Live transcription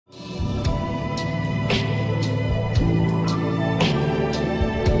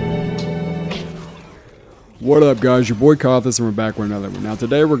What up guys, your boy Kothis and we're back with another one. Now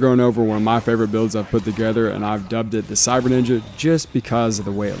today we're going over one of my favorite builds I've put together, and I've dubbed it the Cyber Ninja just because of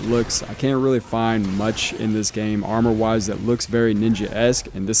the way it looks. I can't really find much in this game armor wise that looks very ninja-esque,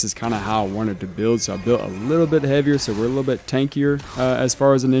 and this is kind of how I wanted to build, so I built a little bit heavier so we're a little bit tankier as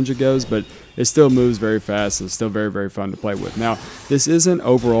far as a ninja goes, but it still moves very fast and it's still very fun to play with. Now this isn't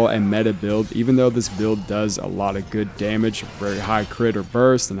overall a meta build, even though this build does a lot of good damage, very high crit or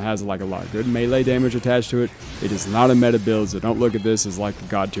burst, and has like a lot of good melee damage attached to it. It is not a meta build, so don't look at this as like a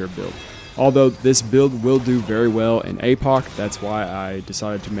god tier build. Although this build will do very well in APOC, that's why I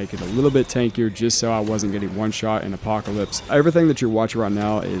decided to make it a little bit tankier just so I wasn't getting one shot in Apocalypse. Everything that you're watching right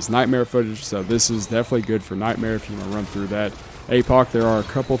now is Nightmare footage, so this is definitely good for Nightmare if you want to run through that. APOC, there are a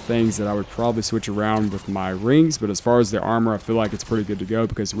couple things that I would probably switch around with my rings, but as far as the armor, I feel like it's pretty good to go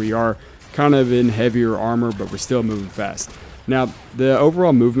because we are kind of in heavier armor, but we're still moving fast. Now, the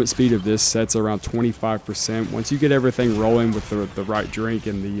overall movement speed of this sets around 25%. Once you get everything rolling with the right drink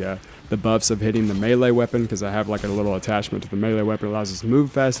and the buffs of hitting the melee weapon, because I have like a little attachment to the melee weapon, allows us to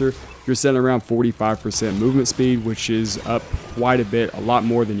move faster, you're setting around 45% movement speed, which is up quite a bit, a lot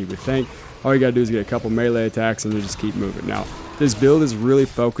more than you would think. All you gotta do is get a couple melee attacks and then just keep moving. Now, this build is really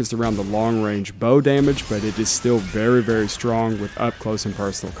focused around the long range bow damage, but it is still very strong with up close and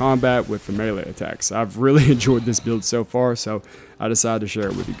personal combat with the melee attacks. I've really enjoyed this build so far, so I decided to share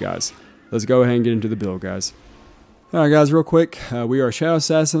it with you guys. Let's go ahead and get into the build, guys. Alright guys, real quick, we are Shadow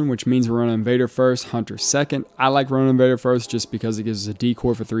Assassin, which means we're running Invader first, Hunter second. I like running Invader first just because it gives us a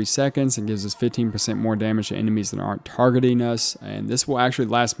decoy for 3 seconds and gives us 15% more damage to enemies that aren't targeting us. And this will actually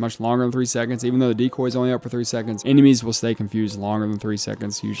last much longer than 3 seconds, even though the decoy is only up for 3 seconds. Enemies will stay confused longer than 3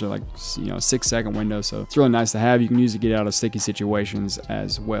 seconds, usually like 6-second window. So it's really nice to have. You can use it to get out of sticky situations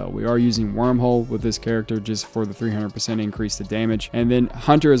as well. We are using Wormhole with this character just for the 300% increase to damage. And then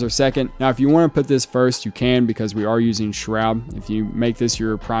Hunter is our second. Now if you want to put this first, you can, because we are using Shroud. If you make this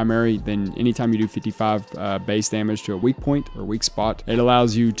your primary, then anytime you do 55 base damage to a weak point or weak spot, it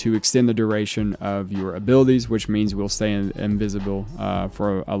allows you to extend the duration of your abilities, which means we'll stay invisible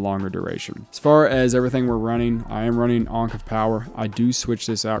for a longer duration. As far as everything we're running, I am running Ankh of Power. I do switch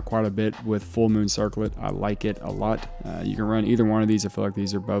this out quite a bit with Full Moon Circlet. I like it a lot. You can run either one of these. I feel like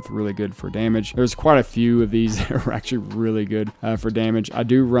these are both really good for damage. There's quite a few of these that are actually really good for damage. I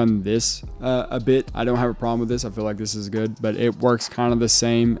do run this a bit. I don't have a problem with this. I feel like this is good, but it works kind of the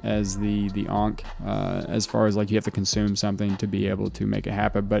same as the Ankh as far as like you have to consume something to be able to make it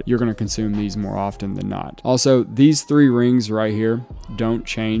happen, but you're going to consume these more often than not. Also, these 3 rings right here don't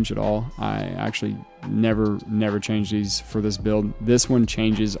change at all. I actually never change these for this build. This one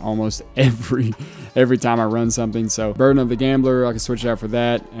changes almost every time I run something. So Burden of the Gambler, I can switch it out for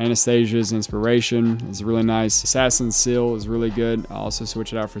that. Anastasia's Inspiration is really nice. Assassin's Seal is really good. I'll also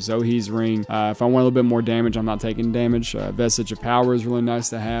switch it out for Zohe's Ring. If I want a little bit more damage, I'm not taking damage. Vestige of Power is really nice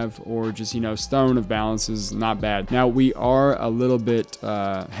to have, or just Stone of Balance is not bad. Now we are a little bit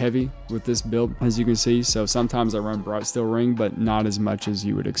heavy with this build, as you can see, so sometimes I run Bright Steel Ring, but not as much as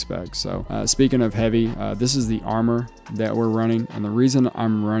you would expect. So speaking of heavy, this is the armor that we're running, and the reason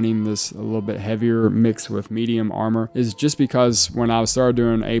I'm running this a little bit heavier mixed with medium armor is just because when I started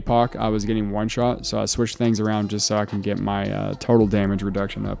doing APOC, I was getting one shot, so I switched things around just so I can get my total damage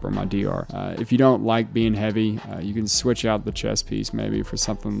reduction up, or my DR. If you don't like being heavy, you can switch out the chest piece maybe for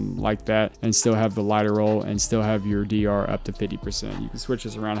something like that and still have the lighter roll and still have your DR up to 50%. You can switch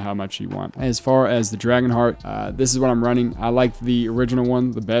this around how much you want. As far as the Dragonheart, this is what I'm running. I like the original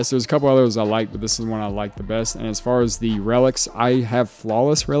one the best. There's a couple others I like, but this is one I like the best. And as far as the relics, I have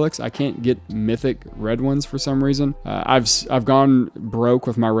flawless relics. I can't get mythic red ones for some reason. I've gone broke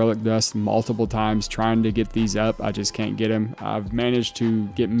with my relic dust multiple times trying to get these up. I just can't get them. I've managed to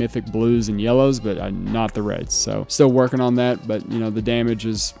get mythic blues and yellows, but not the reds. So still working on that, but the damage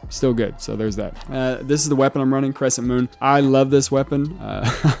is still good. So there's that. This is the weapon I'm running, Crescent Moon. I love this weapon. I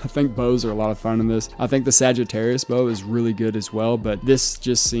think bows are a lot of fun in this. I think the Sagittarius bow is really good as well, but this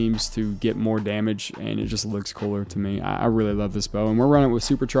just seems to get more damage and it just looks cooler to me. I really love this bow, and we're running with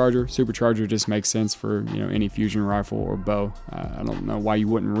Supercharger. Supercharger just makes sense for any fusion rifle or bow. I don't know why you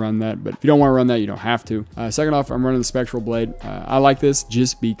wouldn't run that, but if you don't want to run that, you don't have to. Second off, I'm running the Spectral Blade. I like this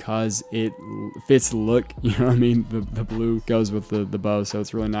just because it fits the look. You know what I mean? The blue goes with the bow, so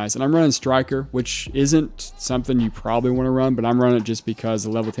it's really nice. And I'm running Striker, which isn't something you probably want to run, but I'm running it just because the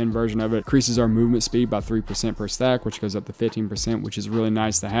level 10 version of it increases our movement speed by 3% per stack, which goes up to 15%, which is really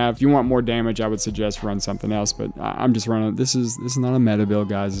nice to have. If you want more damage, I would would suggest run something else, but I'm just running. This is not a meta build,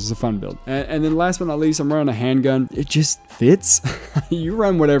 guys. This is a fun build. And then last but not least, I'm running a handgun. It just fits. You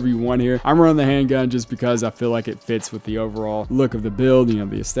run whatever you want here. I'm running the handgun just because I feel like it fits with the overall look of the build, you know,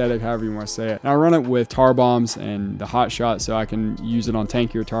 the aesthetic, however you want to say it. And I run it with tar bombs and the hot shot so I can use it on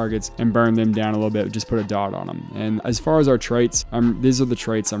tankier targets and burn them down a little bit, just put a dot on them. And as far as our traits, these are the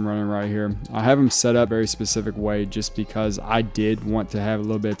traits I'm running right here. I have them set up a very specific way just because I did want to have a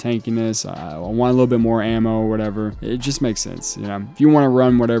little bit of tankiness. I want a little bit more ammo or whatever. It just makes sense, you know. If you want to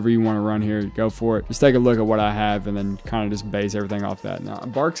run whatever you want to run here, go for it. Just take a look at what I have and then kind of just base everything off that. Now,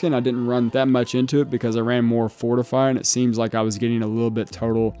 bark skin, I didn't run that much into it because I ran more fortify, and it seems like I was getting a little bit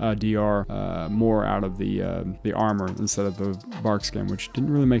total DR more out of the armor instead of the bark skin, which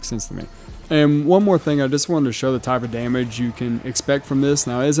didn't really make sense to me. And one more thing, I just wanted to show the type of damage you can expect from this.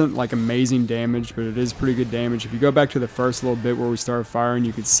 Now, it isn't like amazing damage, but it is pretty good damage. If you go back to the first little bit where we started firing,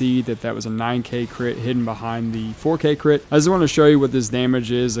 you could see that that was a 9k crit hidden behind the 4k crit. I just want to show you what this damage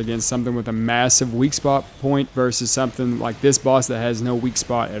is against something with a massive weak spot point versus something like this boss that has no weak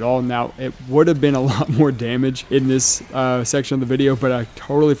spot at all. Now, it would have been a lot more damage in this section of the video, but I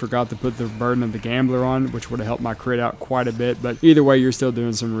totally forgot to put the Burden of the Gambler on, which would have helped my crit out quite a bit. But either way, you're still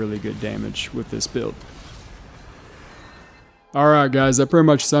doing some really good damage with this build. Alright guys, that pretty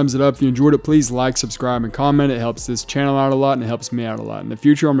much sums it up. If you enjoyed it, please like, subscribe, and comment. It helps this channel out a lot and it helps me out a lot. In the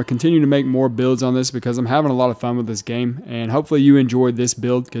future, I'm going to continue to make more builds on this because I'm having a lot of fun with this game, and hopefully you enjoyed this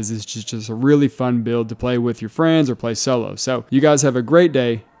build because it's just a really fun build to play with your friends or play solo. So you guys have a great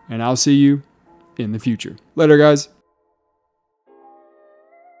day, and I'll see you in the future. Later guys.